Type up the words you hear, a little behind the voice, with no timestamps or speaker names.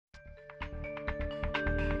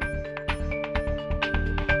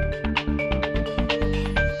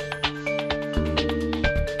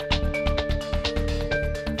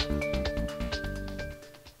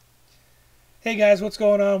Hey guys, what's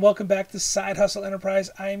going on? Welcome back to Side Hustle Enterprise.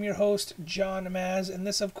 I am your host, John Maz, and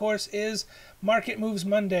this, of course, is Market Moves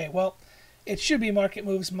Monday. Well, it should be Market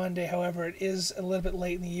Moves Monday, however, it is a little bit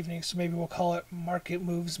late in the evening, so maybe we'll call it Market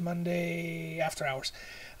Moves Monday after hours.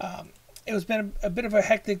 It has been a bit of a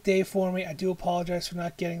hectic day for me. I do apologize for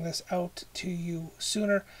not getting this out to you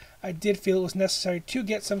sooner. I did feel it was necessary to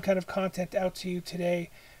get some kind of content out to you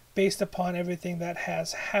today based upon everything that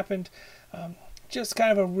has happened. Just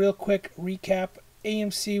kind of a real quick recap.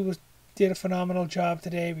 AMC did a phenomenal job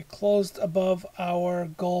today. We closed above our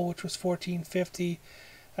goal, which was $14.50.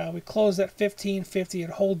 We closed at $15.50,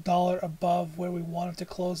 a whole dollar above where we wanted to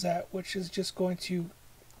close at, which is just going to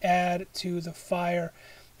add to the fire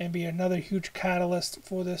and be another huge catalyst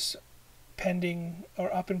for this pending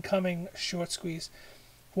or up and coming short squeeze.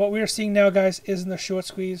 What we are seeing now, guys, isn't the short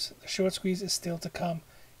squeeze. The short squeeze is still to come.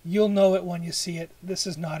 You'll know it when you see it. This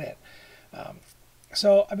is not it.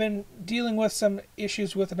 So I've been dealing with some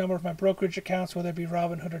issues with a number of my brokerage accounts, whether it be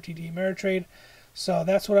Robinhood or TD Ameritrade. So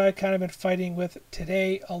that's what I've kind of been fighting with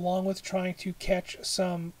today, along with trying to catch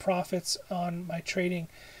some profits on my trading.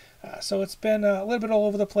 So it's been a little bit all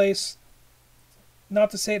over the place. Not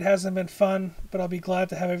to say it hasn't been fun, but I'll be glad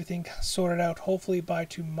to have everything sorted out, hopefully by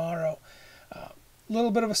tomorrow. A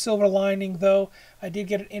little bit of a silver lining, though. I did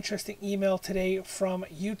get an interesting email today from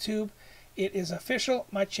YouTube. It is official.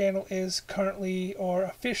 My channel is currently or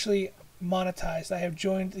officially monetized. I have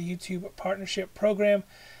joined the YouTube partnership program,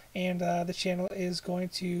 and the channel is going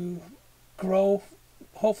to grow,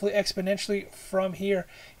 hopefully exponentially from here.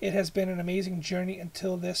 It has been an amazing journey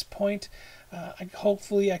until this point.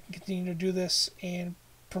 Hopefully I can continue to do this and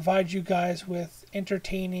provide you guys with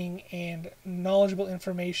entertaining and knowledgeable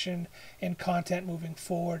information and content moving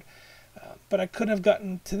forward. But I couldn't have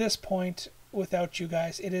gotten to this point without you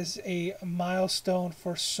guys. It is a milestone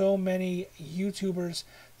for so many YouTubers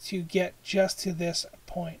to get just to this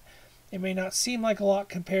point. It may not seem like a lot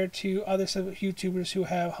compared to other YouTubers who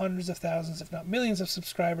have hundreds of thousands, if not millions of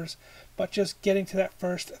subscribers, but just getting to that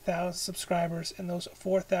first 1,000 subscribers and those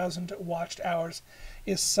 4,000 watched hours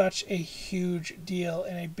is such a huge deal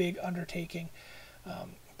and a big undertaking.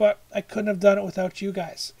 But I couldn't have done it without you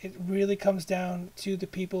guys. It really comes down to the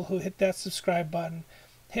people who hit that subscribe button,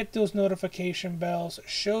 hit those notification bells,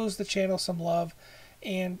 shows the channel some love,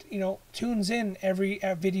 and tunes in every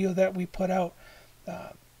video that we put out.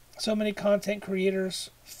 So many content creators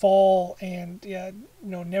fall and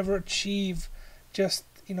never achieve just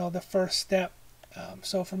the first step.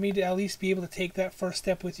 So for me to at least be able to take that first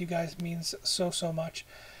step with you guys means so much.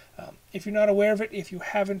 If you're not aware of it, if you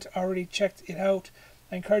haven't already checked it out,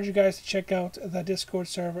 I encourage you guys to check out the Discord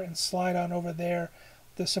server and slide on over there.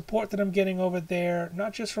 The support that I'm getting over there,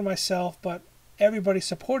 not just for myself, but everybody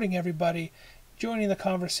supporting everybody, joining the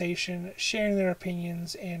conversation, sharing their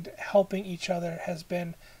opinions, and helping each other has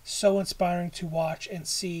been so inspiring to watch and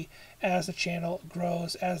see as the channel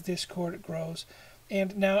grows, as Discord grows,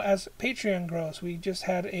 and now as Patreon grows. We just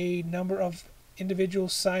had a number of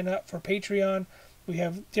individuals sign up for Patreon. We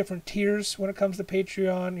have different tiers when it comes to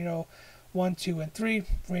Patreon, 1, 2, and 3,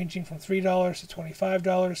 ranging from $3 to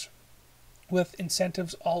 $25, with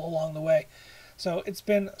incentives all along the way. So it's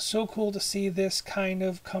been so cool to see this kind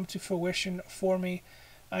of come to fruition for me.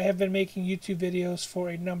 I have been making YouTube videos for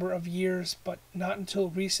a number of years, but not until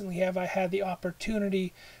recently have I had the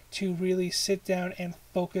opportunity to really sit down and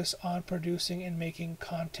focus on producing and making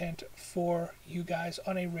content for you guys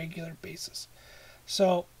on a regular basis.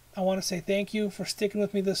 So I want to say thank you for sticking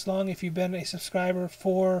with me this long. If you've been a subscriber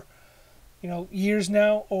for years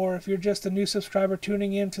now, or if you're just a new subscriber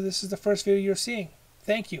tuning in to this is the first video you're seeing,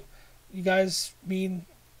 thank you. You guys mean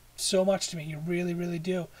so much to me. You really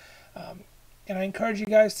do. And I encourage you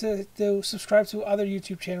guys to subscribe to other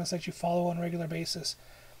YouTube channels that you follow on a regular basis.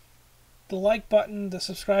 The like button, the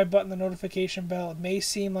subscribe button, the notification bell, it may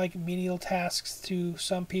seem like menial tasks to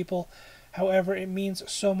some people. However, it means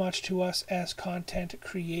so much to us as content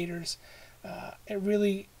creators. It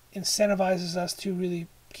really incentivizes us to really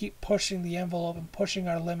keep pushing the envelope and pushing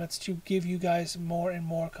our limits to give you guys more and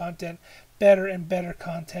more content, better and better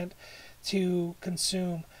content to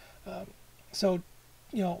consume. So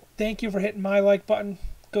thank you for hitting my like button.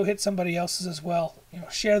 Go hit somebody else's as well.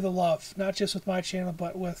 Share the love, not just with my channel,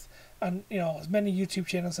 but with as many YouTube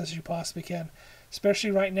channels as you possibly can.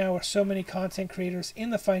 Especially right now, where so many content creators in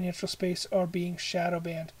the financial space are being shadow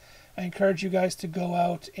banned. I encourage you guys to go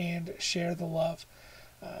out and share the love.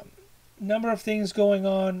 Number of things going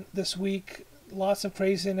on this week, lots of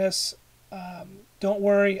craziness. Don't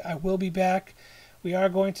worry, I will be back. We are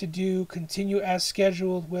going to continue as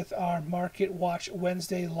scheduled with our Market Watch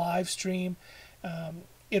Wednesday live stream.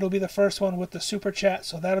 it'll be the first one with the super chat,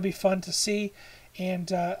 so that'll be fun to see.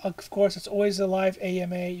 And of course, it's always a live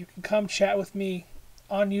AMA. You can come chat with me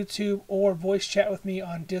on YouTube or voice chat with me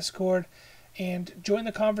on Discord and join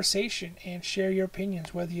the conversation and share your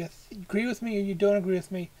opinions. Whether you agree with me or you don't agree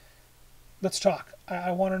with me, let's talk.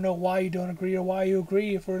 I want to know why you don't agree or why you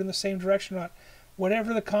agree, if we're in the same direction or not.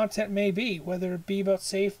 Whatever the content may be, whether it be about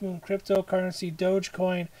SafeMoon, cryptocurrency,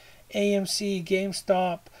 Dogecoin, AMC,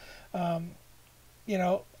 GameStop, you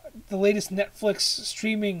know, the latest Netflix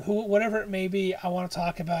streaming, whatever it may be, I want to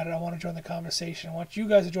talk about it. I want to join the conversation. I want you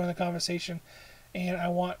guys to join the conversation, and I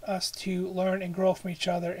want us to learn and grow from each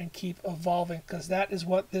other and keep evolving, because that is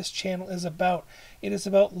what this channel is about. It is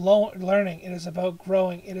about learning. It is about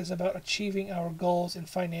growing. It is about achieving our goals in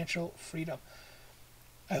financial freedom.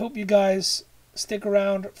 I hope you guys stick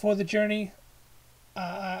around for the journey.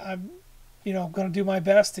 I'm, going to do my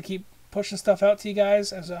best to keep pushing stuff out to you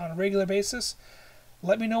guys on a regular basis.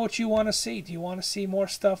 Let me know what you want to see. Do you want to see more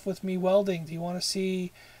stuff with me welding? Do you want to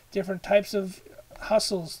see different types of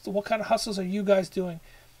hustles? What kind of hustles are you guys doing?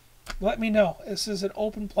 Let me know. This is an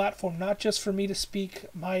open platform, not just for me to speak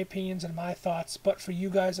my opinions and my thoughts, but for you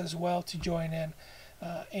guys as well to join in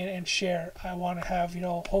and share. I want to have,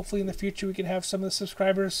 hopefully in the future we can have some of the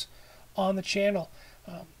subscribers on the channel.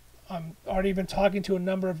 I'm already been talking to a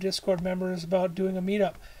number of Discord members about doing a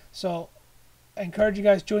meetup. So I encourage you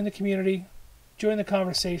guys, join the community, join the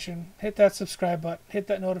conversation, hit that subscribe button, hit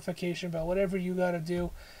that notification bell, whatever you got to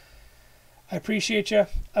do. I appreciate you.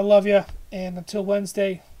 I love you. And until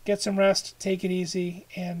Wednesday, get some rest, take it easy,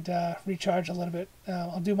 and recharge a little bit.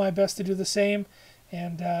 I'll do my best to do the same,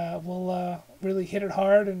 and we'll really hit it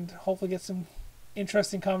hard and hopefully get some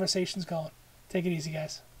interesting conversations going. Take it easy,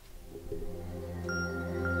 guys.